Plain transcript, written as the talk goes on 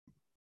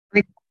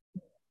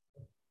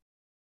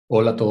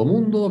Hola a todo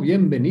mundo,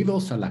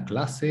 bienvenidos a la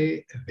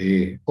clase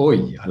de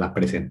hoy, a la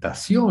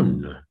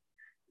presentación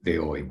de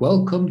hoy.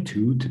 Welcome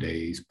to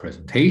today's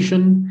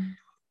presentation.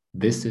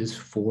 This is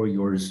for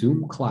your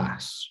Zoom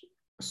class.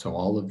 So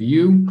all of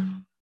you,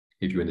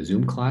 if you're in the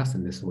Zoom class,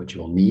 and this is what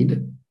you'll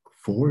need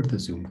for the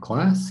Zoom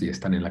class, si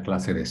están en la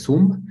clase de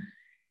Zoom,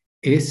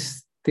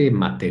 este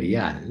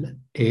material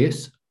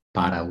es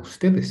para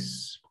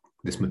ustedes.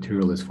 This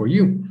material is for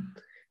you.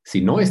 Si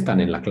no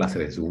están en la clase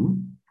de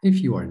Zoom, if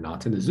you are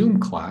not in the Zoom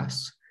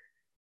class,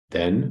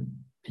 then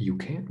you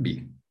can't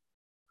be.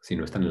 Si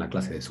no están en la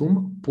clase de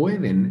Zoom,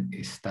 pueden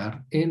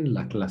estar en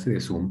la clase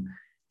de Zoom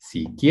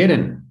si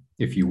quieren.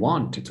 If you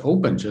want, it's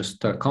open.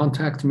 Just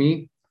contact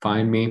me,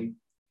 find me,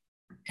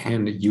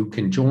 and you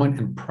can join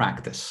and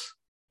practice.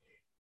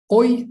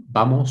 Hoy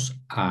vamos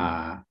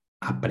a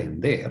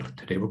aprender,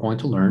 today we're going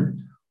to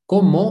learn,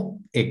 cómo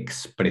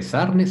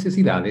expresar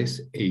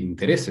necesidades e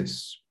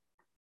intereses.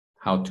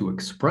 How to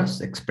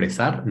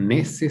expresar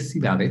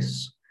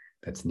necesidades,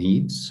 that's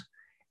needs,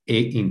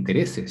 e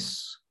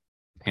intereses,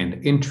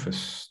 and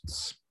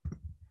interests,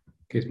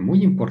 que es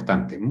muy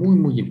importante,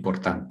 muy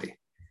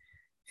importante.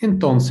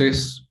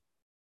 Entonces,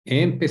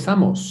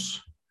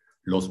 empezamos.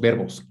 Los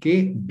verbos.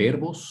 ¿Qué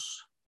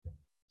verbos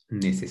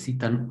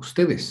necesitan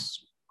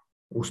ustedes?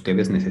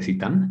 Ustedes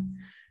necesitan.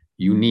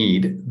 You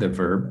need the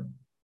verb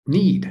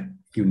need.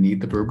 You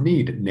need the verb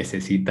need.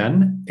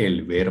 Necesitan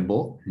el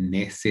verbo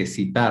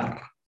necesitar.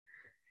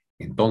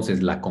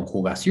 Entonces, la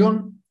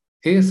conjugación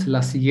es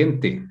la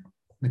siguiente.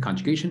 The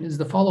conjugation is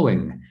the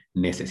following.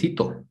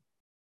 Necesito.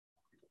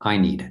 I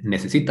need.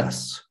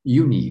 Necesitas.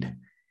 You need.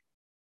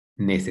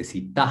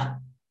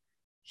 Necesita.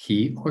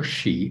 He or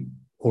she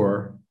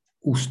or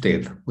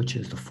usted, which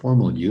is the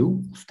formal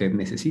you. Usted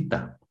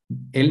necesita.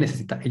 Él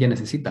necesita. Ella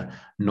necesita.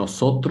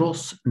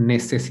 Nosotros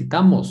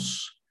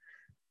necesitamos.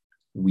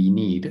 We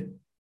need.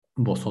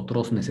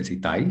 Vosotros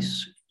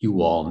necesitáis.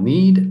 You all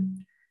need.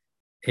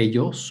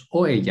 Ellos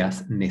o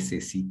ellas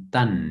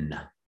necesitan.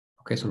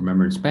 Okay, so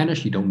remember in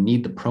Spanish, you don't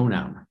need the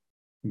pronoun.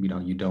 You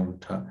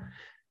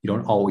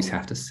don't always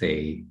have to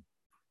say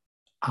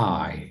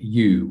I,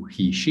 you,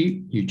 he,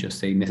 she. You just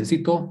say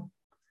necesito,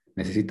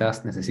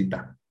 necesitas,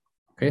 necesita.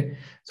 Okay,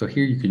 so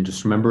here you can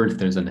just remember if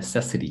there's a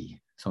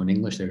necessity. So in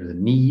English, there's a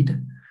need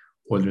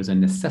or there's a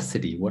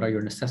necessity. What are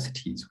your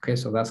necessities? Okay,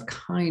 so that's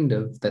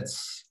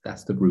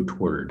that's the root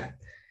word.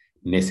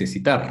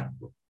 Necesitar.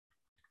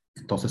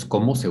 Entonces,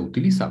 ¿cómo se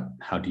utiliza?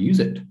 How to use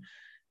it?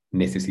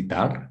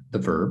 Necesitar, the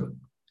verb,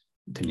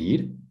 to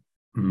need,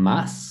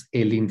 más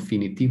el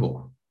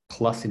infinitivo,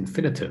 plus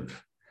infinitive.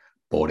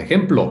 Por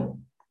ejemplo,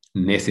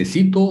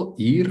 necesito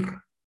ir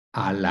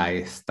a la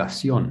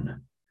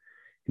estación.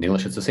 In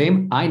English, it's the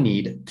same. I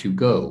need to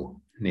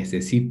go.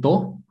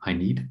 Necesito, I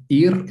need,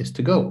 ir is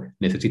to go.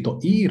 Necesito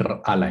ir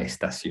a la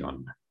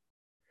estación.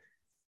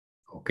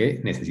 Ok,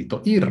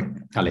 necesito ir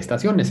a la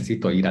estación,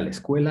 necesito ir a la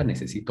escuela,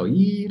 necesito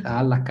ir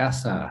a la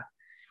casa.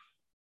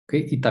 Ok,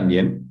 y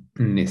también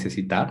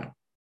necesitar,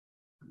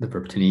 the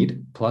verb to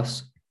need,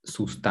 plus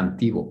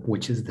sustantivo,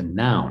 which is the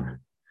noun.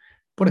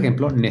 Por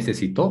ejemplo,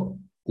 necesito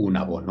un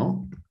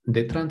abono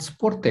de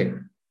transporte.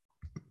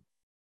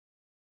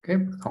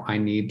 Okay, so I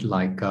need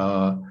like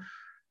a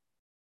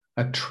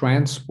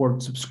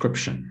transport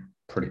subscription,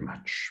 pretty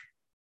much.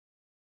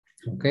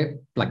 Okay,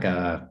 like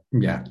a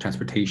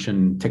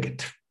transportation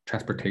ticket.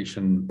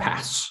 Transportation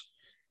pass.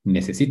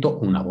 Necesito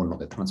un abono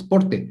de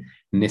transporte.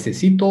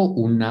 Necesito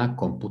una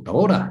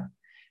computadora.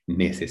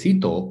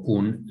 Necesito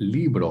un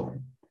libro.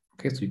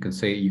 Okay, so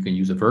you can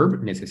use a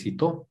verb,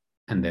 necesito,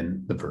 and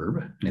then the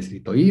verb.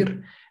 Necesito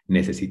ir,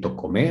 necesito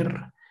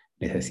comer,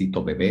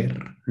 necesito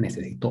beber,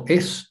 necesito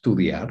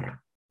estudiar.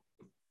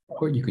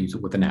 Or you can use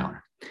it with a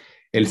noun.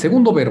 El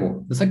segundo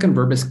verbo, the second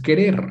verb is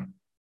querer.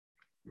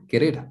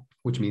 Querer,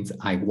 which means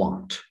I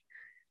want.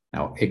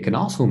 Now, it can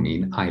also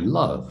mean I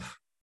love.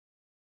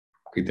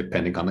 Okay,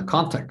 depending on the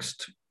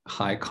context.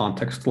 High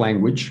context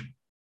language.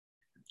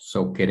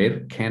 So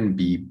querer can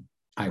be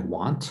I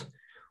want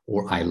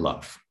or I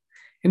love.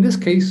 In this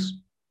case,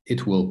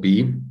 it will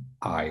be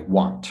I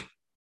want.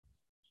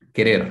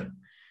 Querer.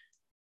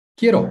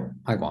 Quiero,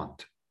 I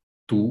want.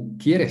 Tú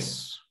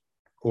quieres.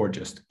 Or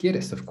just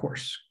quieres, of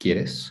course.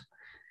 Quieres.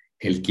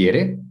 Él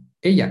quiere.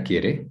 Ella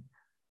quiere.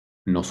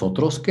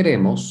 Nosotros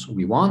queremos.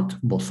 We want.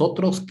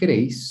 Vosotros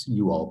queréis.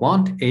 You all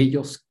want.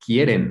 Ellos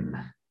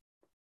quieren.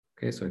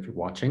 Okay, so if you're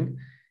watching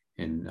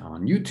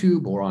on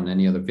YouTube or on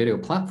any other video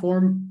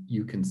platform,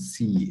 you can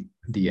see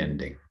the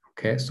ending.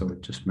 Okay, so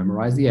just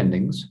memorize the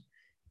endings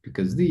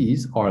because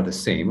these are the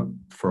same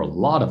for a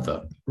lot of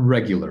the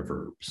regular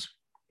verbs.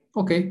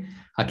 Okay,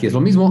 aquí es lo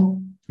mismo,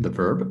 the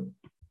verb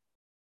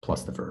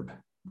plus the verb.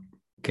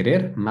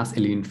 Querer más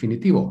el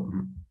infinitivo,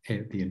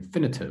 the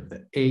infinitive,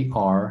 the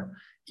A-R,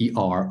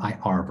 E-R,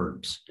 I-R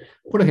verbs.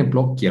 Por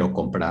ejemplo, quiero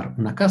comprar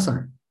una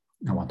casa.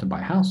 I want to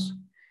buy a house.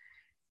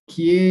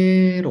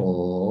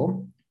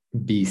 Quiero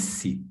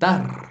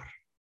visitar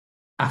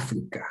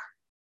África.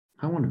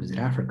 I want to visit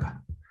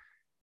Africa.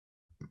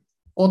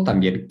 O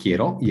también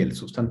quiero y el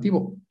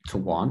sustantivo, to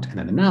want and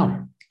then the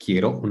noun.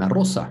 Quiero una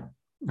rosa.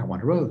 I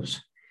want a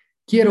rose.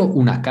 Quiero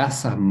una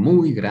casa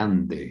muy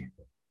grande.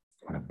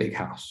 I want a big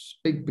house.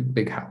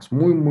 Big house.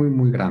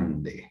 Muy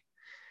grande.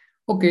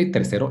 Ok,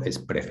 tercero es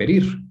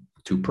preferir.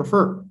 To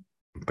prefer.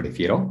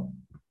 Prefiero.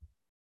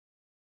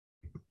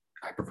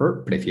 I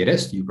prefer.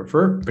 Prefieres. You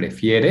prefer.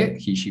 Prefiere.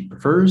 He, she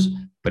prefers.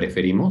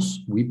 Preferimos.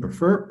 We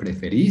prefer.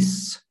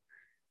 Preferís.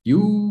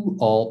 You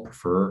all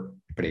prefer.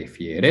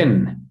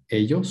 Prefieren.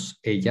 Ellos,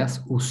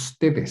 ellas,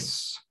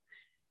 ustedes.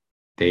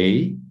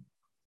 They,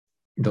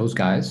 those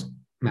guys,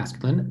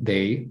 masculine.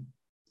 They,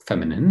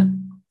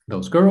 feminine.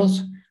 Those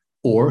girls.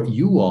 Or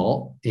you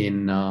all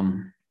in,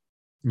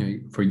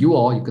 for you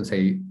all, you can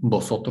say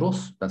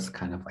vosotros. That's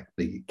kind of like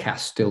the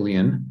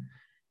Castilian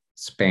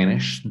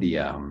Spanish, the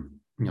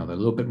the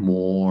little bit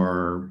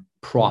more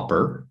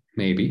proper,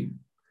 maybe,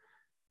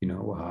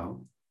 or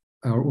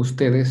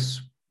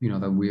ustedes,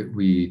 that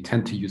we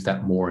tend to use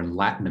that more in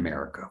Latin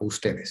America,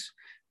 ustedes,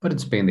 but in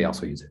Spain they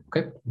also use it.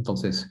 Okay,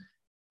 entonces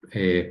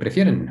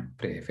prefieren,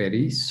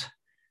 preferís,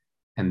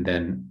 and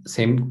then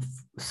same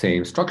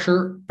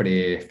structure,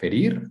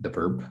 preferir, the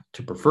verb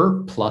to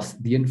prefer, plus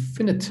the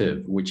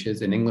infinitive, which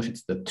is in English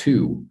it's the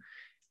to.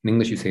 In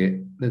English you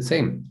say the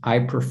same. I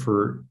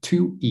prefer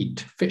to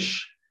eat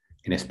fish.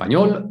 En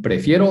español,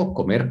 prefiero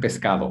comer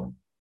pescado.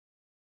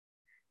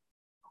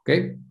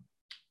 ¿Ok?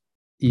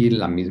 Y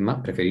la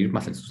misma, preferir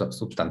más el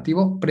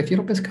sustantivo,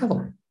 prefiero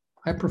pescado.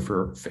 I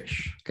prefer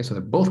fish. Okay, so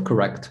they're both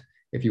correct.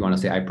 If you want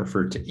to say I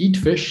prefer to eat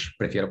fish,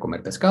 prefiero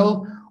comer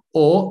pescado,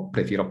 o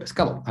prefiero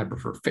pescado, I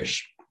prefer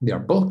fish. They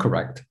are both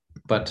correct,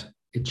 but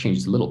it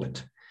changed a little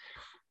bit.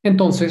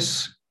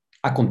 Entonces,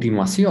 a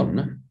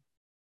continuación,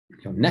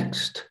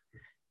 next,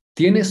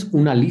 tienes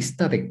una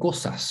lista de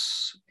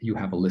cosas. You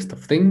have a list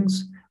of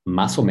things,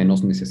 más o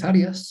menos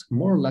necesarias,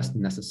 more or less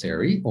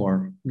necessary,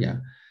 or,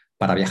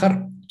 para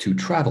viajar, to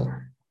travel.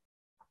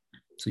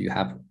 So you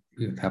have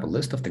a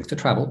list of things to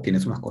travel.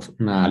 Tienes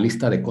una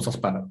lista de cosas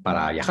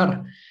para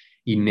viajar.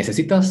 Y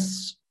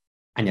necesitas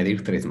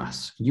añadir 3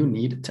 más. You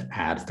need to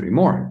add 3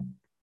 more.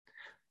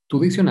 Tu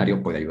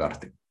diccionario puede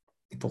ayudarte.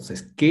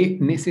 Entonces, ¿qué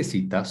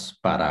necesitas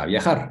para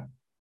viajar?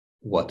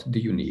 What do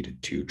you need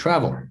to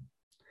travel?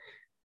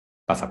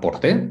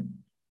 Pasaporte,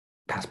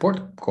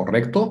 passport,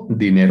 correcto.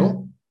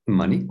 Dinero,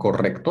 money,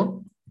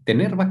 correcto.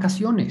 Tener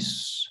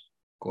vacaciones,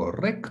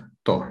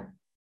 correcto.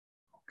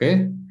 Ok,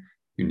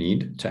 you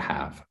need to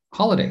have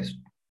holidays.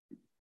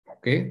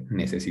 Ok,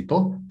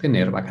 necesito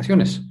tener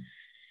vacaciones.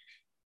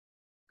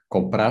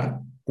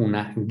 Comprar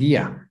una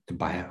guía, to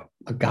buy a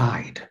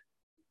guide.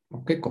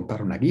 Ok,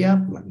 comprar una guía,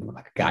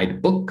 una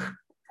guidebook,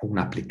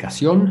 una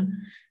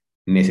aplicación.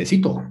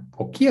 Necesito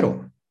o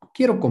quiero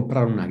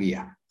comprar una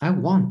guía. I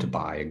want to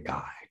buy a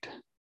guide.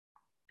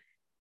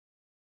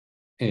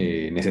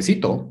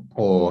 Necesito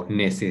o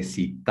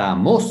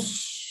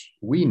necesitamos,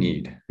 we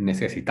need,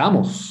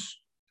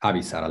 necesitamos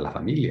avisar a la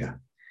familia.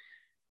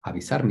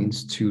 Avisar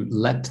means to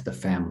let the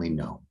family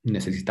know.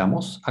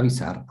 Necesitamos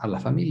avisar a la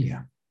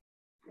familia.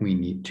 We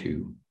need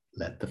to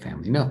let the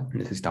family know.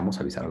 Necesitamos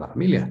avisar a la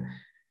familia.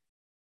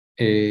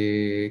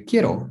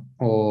 Quiero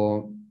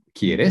o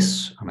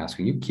quieres, I'm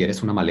asking you,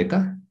 ¿quieres una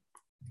maleta?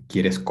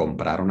 ¿Quieres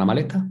comprar una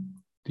maleta?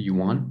 Do you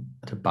want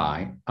to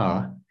buy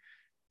a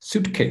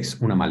suitcase,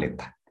 una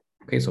maleta?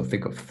 Okay, so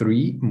think of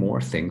 3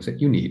 more things that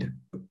you need.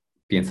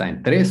 Piensa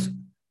en 3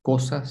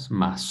 cosas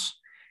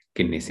más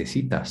que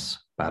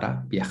necesitas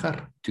para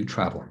viajar, to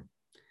travel.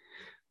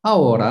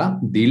 Ahora,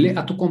 dile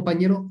a tu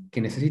compañero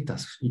que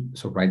necesitas.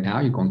 So right now,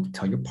 you're going to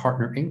tell your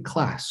partner in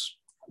class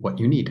what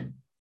you need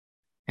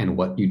and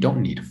what you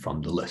don't need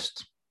from the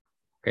list.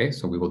 Okay,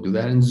 so we will do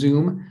that in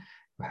Zoom.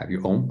 You have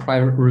your own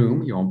private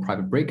room, your own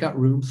private breakout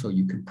room, so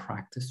you can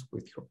practice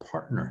with your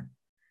partner.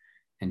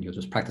 And you'll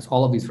just practice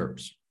all of these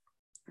verbs.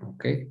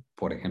 Okay,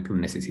 por ejemplo,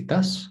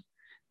 ¿necesitas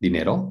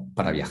dinero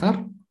para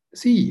viajar?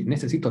 Sí,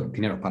 necesito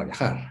dinero para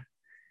viajar.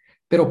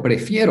 Pero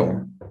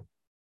prefiero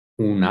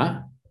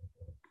una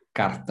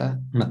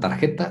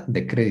tarjeta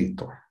de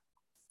crédito.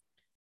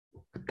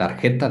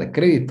 Tarjeta de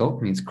crédito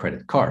means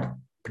credit card.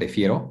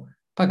 Prefiero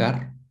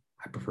pagar,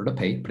 I prefer to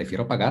pay,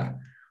 prefiero pagar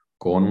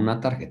con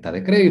una tarjeta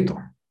de crédito.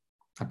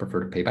 I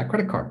prefer to pay by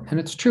credit card. And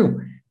it's true.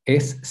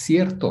 Es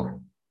cierto.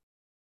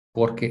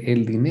 Porque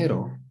el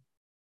dinero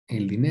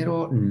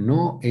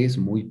no es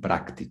muy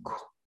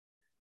práctico.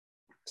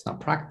 It's not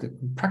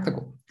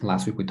practical.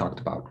 Last week we talked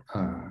about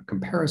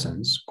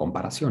comparisons,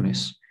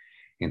 comparaciones.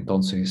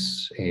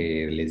 Entonces,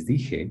 les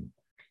dije,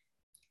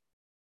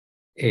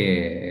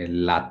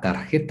 la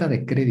tarjeta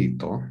de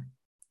crédito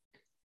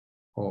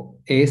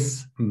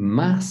es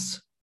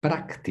más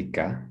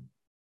práctica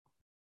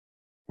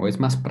o es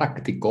más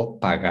práctico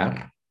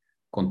pagar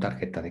con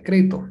tarjeta de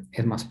crédito.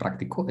 Es más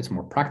práctico, it's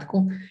more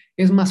practical.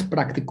 Es más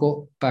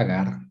práctico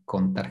pagar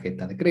con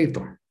tarjeta de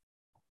crédito.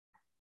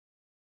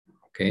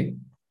 ¿Ok?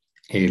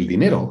 El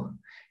dinero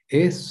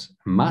es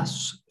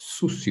más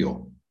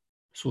sucio.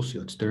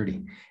 Sucio, it's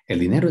dirty. El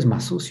dinero es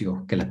más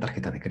sucio que la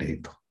tarjeta de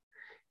crédito.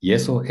 Y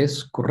eso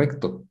es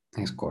correcto.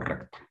 Es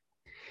correcto.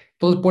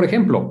 Entonces, por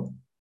ejemplo,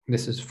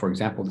 this is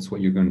what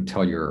you're going to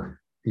tell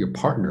your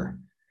partner.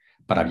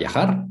 Para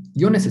viajar,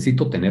 yo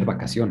necesito tener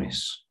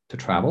vacaciones. To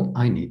travel,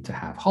 I need to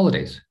have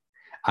holidays.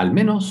 Al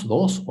menos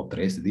 2 o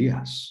 3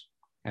 días.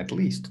 At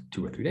least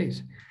 2 or 3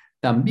 days.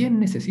 También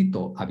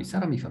necesito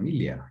avisar a mi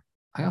familia.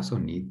 I also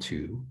need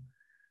to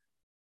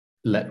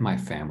let my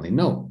family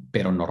know.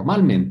 Pero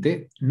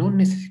normalmente no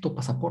necesito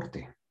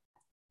pasaporte.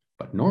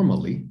 But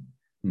normally,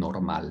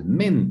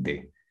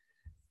 normalmente.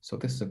 So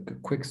this is a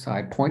quick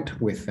side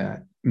point with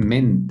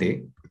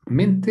mente.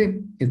 Mente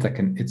is like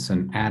it's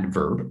an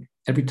adverb.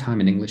 Every time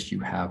in English you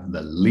have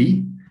the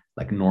li,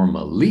 like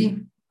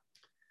normally,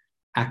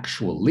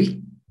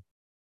 actually,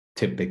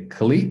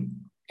 typically.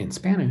 In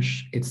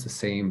Spanish, it's the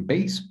same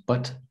base,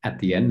 but at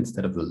the end,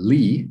 instead of the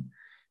li,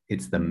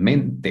 it's the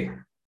mente.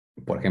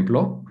 Por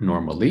ejemplo,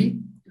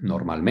 normally,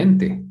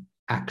 normalmente,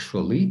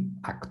 actually,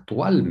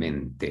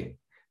 actualmente,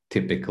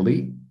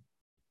 typically,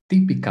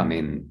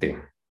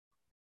 típicamente.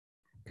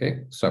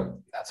 Okay,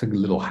 so that's a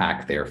little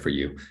hack there for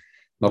you.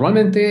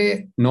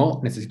 Normalmente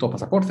no necesito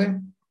pasaporte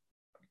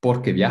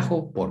porque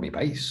viajo por mi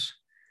país.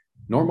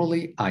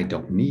 Normally, I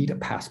don't need a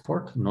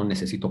passport. No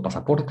necesito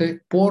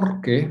pasaporte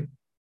porque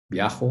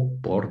viajo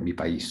por mi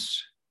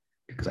país.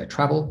 Because I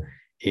travel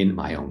in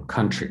my own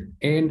country.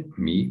 En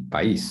mi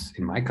país,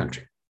 in my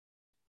country.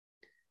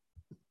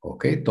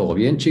 Ok, todo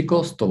bien,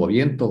 chicos. Todo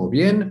bien, todo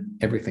bien.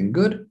 Everything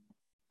good.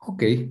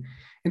 Ok.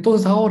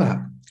 Entonces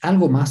ahora,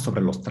 algo más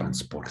sobre los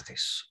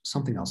transportes.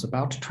 Something else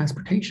about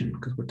transportation,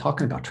 because we're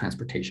talking about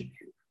transportation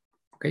here.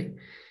 Ok.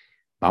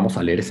 Vamos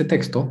a leer ese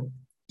texto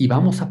y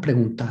vamos a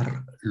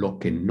preguntar lo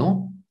que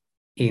no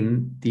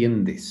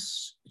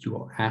entiendes. You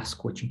will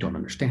ask what you don't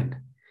understand.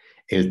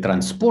 El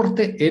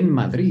transporte en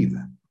Madrid.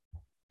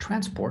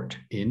 Transport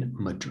in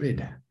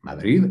Madrid.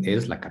 Madrid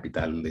es la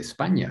capital de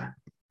España.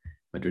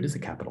 Madrid is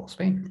the capital of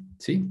Spain.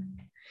 ¿Sí?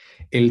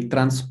 El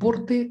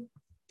transporte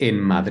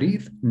en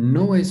Madrid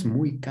no es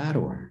muy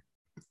caro.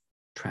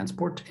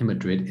 Transport in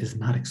Madrid is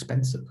not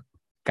expensive.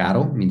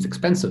 Caro means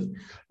expensive.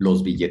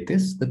 Los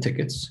billetes, the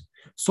tickets,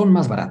 son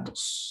más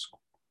baratos.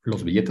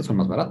 Los billetes son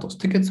más baratos.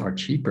 Tickets are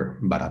cheaper.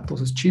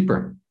 Baratos is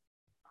cheaper.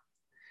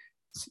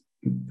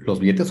 Los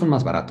billetes son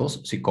más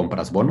baratos si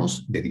compras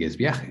bonos de 10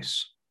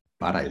 viajes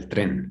para el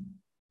tren.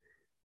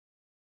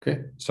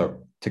 Okay,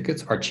 so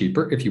tickets are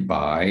cheaper if you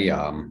buy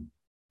a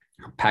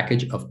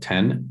package of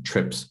 10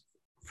 trips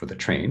for the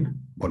train,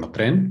 bono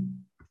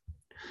tren.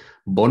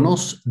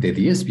 Bonos de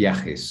 10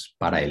 viajes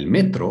para el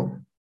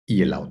metro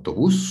y el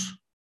autobús.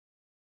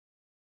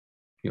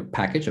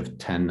 Package of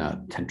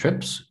 10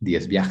 trips,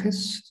 10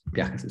 viajes,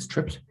 viajes is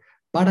trips,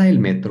 para el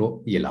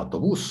metro y el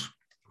autobús,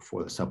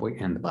 for the subway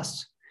and the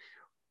bus.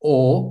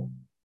 O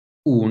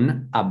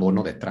un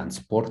abono de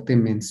transporte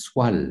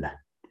mensual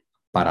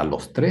para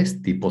los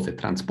 3 tipos de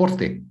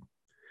transporte.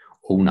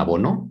 O un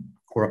abono,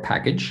 or a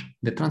package,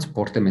 de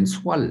transporte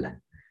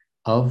mensual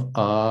of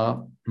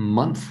a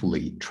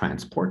monthly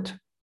transport,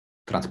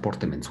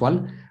 transporte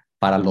mensual,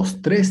 para los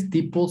 3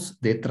 tipos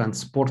de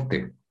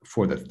transporte.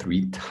 For the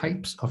 3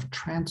 types of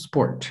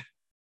transport.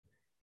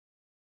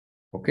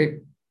 Ok.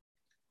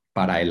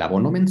 Para el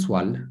abono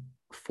mensual,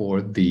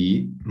 for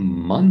the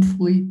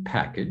monthly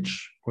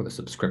package, or the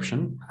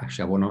subscription,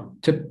 actually abono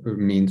tip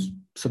means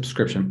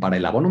subscription. Para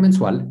el abono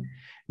mensual,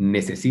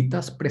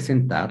 necesitas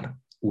presentar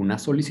una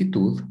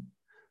solicitud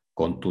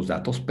con tus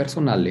datos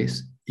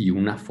personales y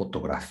una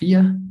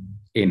fotografía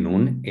en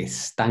un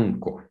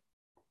estanco.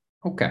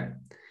 Ok.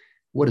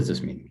 What does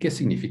this mean? ¿Qué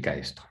significa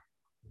esto?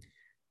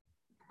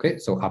 Okay,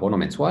 so abono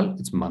mensual,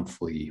 it's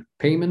monthly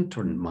payment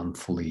or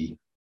monthly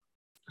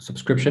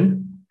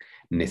subscription.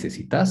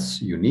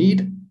 Necesitas, you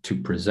need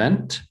to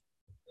present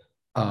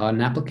an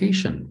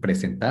application,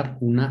 presentar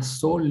una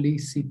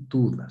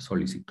solicitud.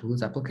 Solicitud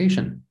is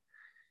application.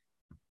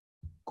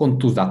 Con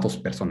tus datos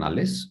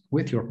personales,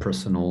 with your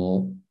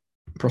personal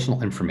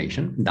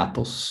information.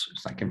 Datos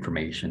is like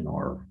information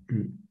or,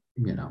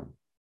 you know,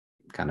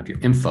 kind of your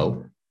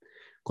info.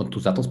 Con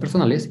tus datos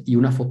personales y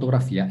una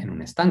fotografía en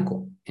un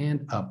estanco.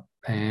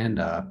 And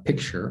a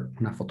picture,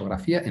 una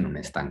fotografía en un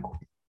estanco.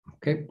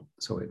 Okay,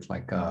 so it's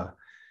like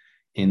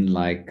in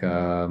like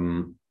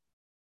you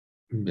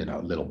know,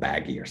 little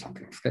baggie or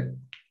something. Okay?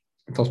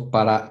 Entonces,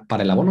 para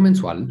el abono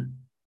mensual,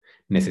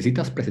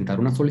 necesitas presentar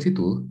una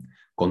solicitud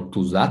con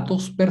tus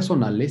datos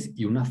personales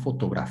y una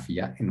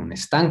fotografía en un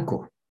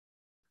estanco.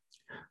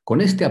 Con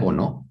este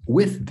abono,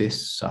 with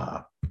this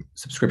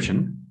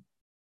subscription,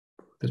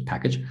 this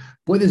package,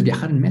 puedes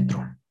viajar en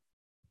metro.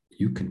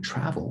 You can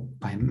travel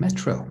by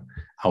metro,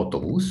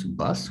 autobús,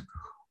 bus,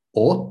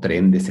 o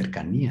tren de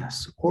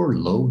cercanías, or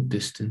low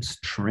distance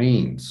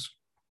trains.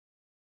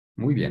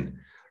 Muy bien.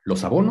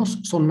 Los abonos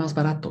son más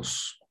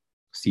baratos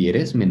si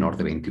eres menor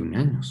de 21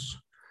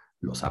 años.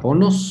 Los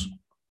abonos,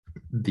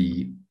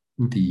 the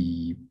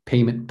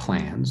payment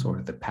plans,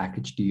 or the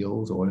package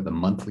deals, or the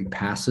monthly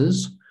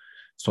passes,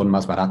 son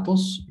más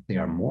baratos. They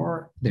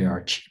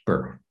are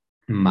cheaper.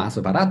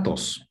 Más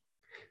baratos.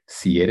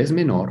 Si eres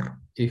menor,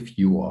 if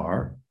you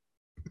are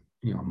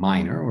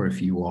minor, or if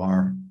you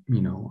are,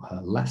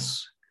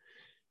 less,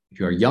 if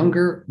you are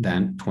younger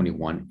than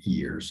 21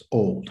 years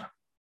old.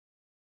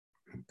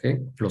 Okay.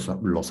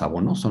 Los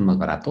abonos son más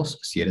baratos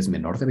si eres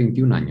menor de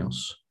 21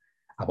 años,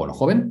 abono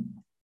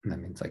joven, that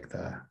means like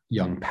the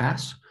young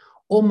pass,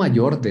 o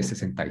mayor de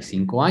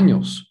 65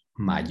 años.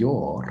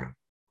 Mayor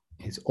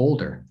is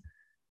older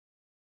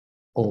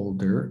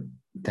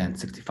than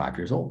 65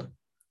 years old.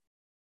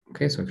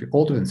 Okay, so if you're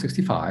older than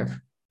 65,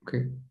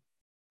 okay,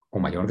 o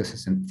mayor de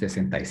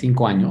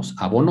 65 años,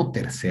 abono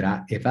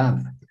tercera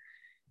edad.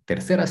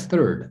 Tercera is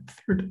third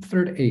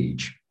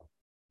age.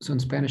 So in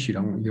Spanish, you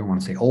don't want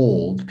to say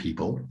old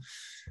people.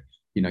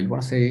 You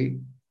want to say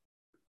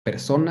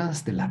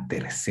personas de la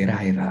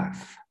tercera edad,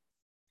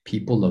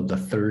 people of the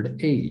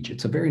third age.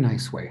 It's a very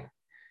nice way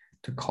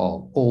to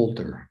call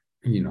older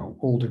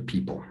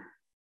people.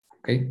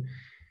 Okay.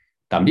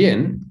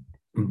 También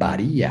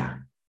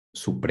varía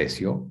su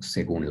precio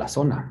según la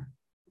zona.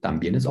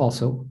 También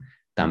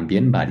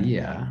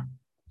varía.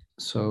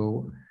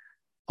 So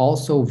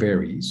also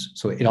varies.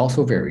 So it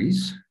also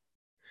varies.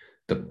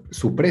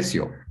 Su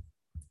precio.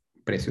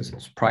 Precios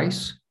is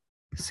price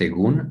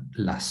según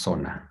la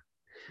zona.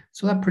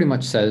 So that pretty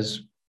much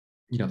says,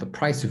 the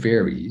price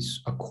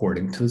varies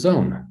according to the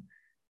zone.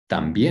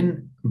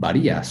 También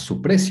varía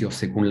su precio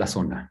según la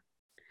zona.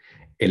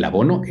 El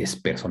abono es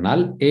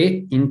personal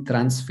e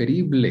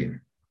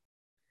intransferible.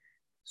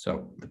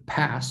 So the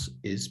pass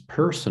is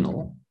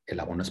personal, el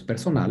abono es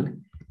personal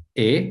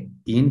e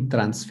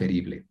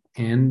intransferible,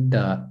 and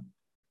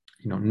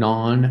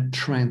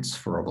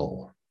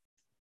non-transferable.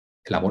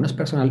 El abono es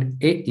personal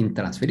e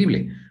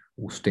intransferible.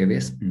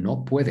 Ustedes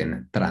no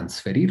pueden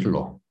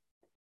transferirlo.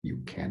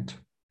 You can't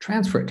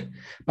transfer it.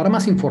 Para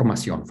más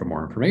información, for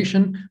more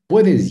information,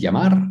 puedes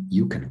llamar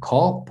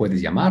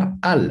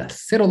al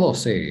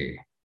 012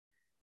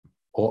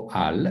 o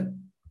al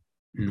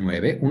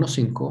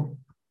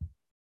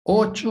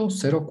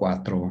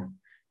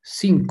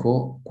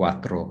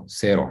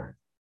 915-804-540.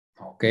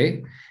 ¿Ok?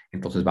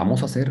 Entonces we're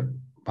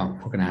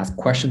going to ask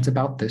questions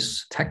about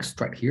this text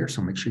right here,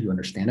 so make sure you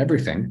understand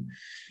everything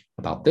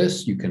about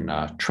this. You can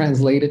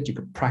translate it, you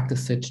can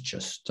practice it,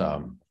 just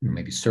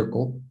maybe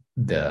circle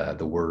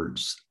the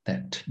words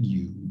that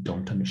you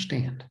don't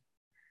understand.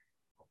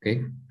 ¿Ok?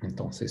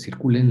 Entonces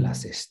circulen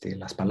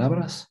las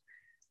palabras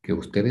que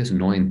ustedes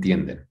no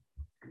entienden.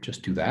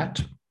 Just do that.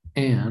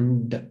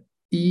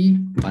 Y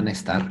van a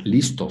estar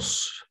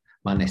listos,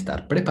 van a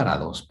estar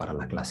preparados para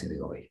la clase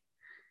de hoy.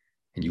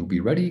 And you'll be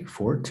ready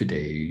for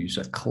today's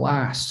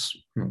class.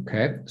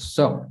 Okay,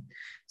 so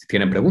si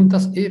tienen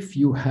preguntas, if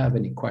you have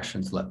any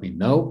questions, let me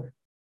know.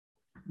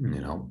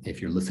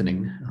 If you're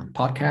listening on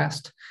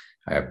podcast,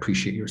 I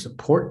appreciate your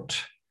support.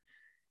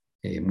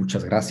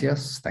 Muchas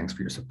gracias. Thanks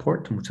for your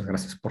support. Muchas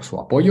gracias por su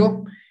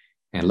apoyo.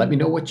 And let me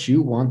know what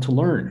you want to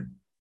learn.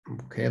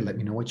 Okay, let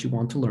me know what you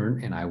want to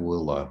learn, and I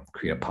will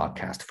create a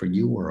podcast for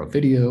you or a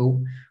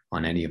video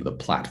on any of the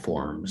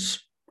platforms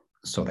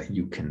so that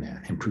you can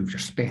improve your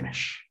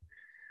Spanish.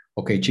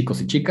 Ok,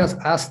 chicos y chicas,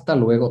 hasta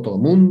luego todo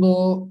el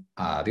mundo.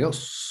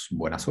 Adiós,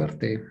 buena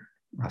suerte.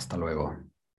 Hasta luego.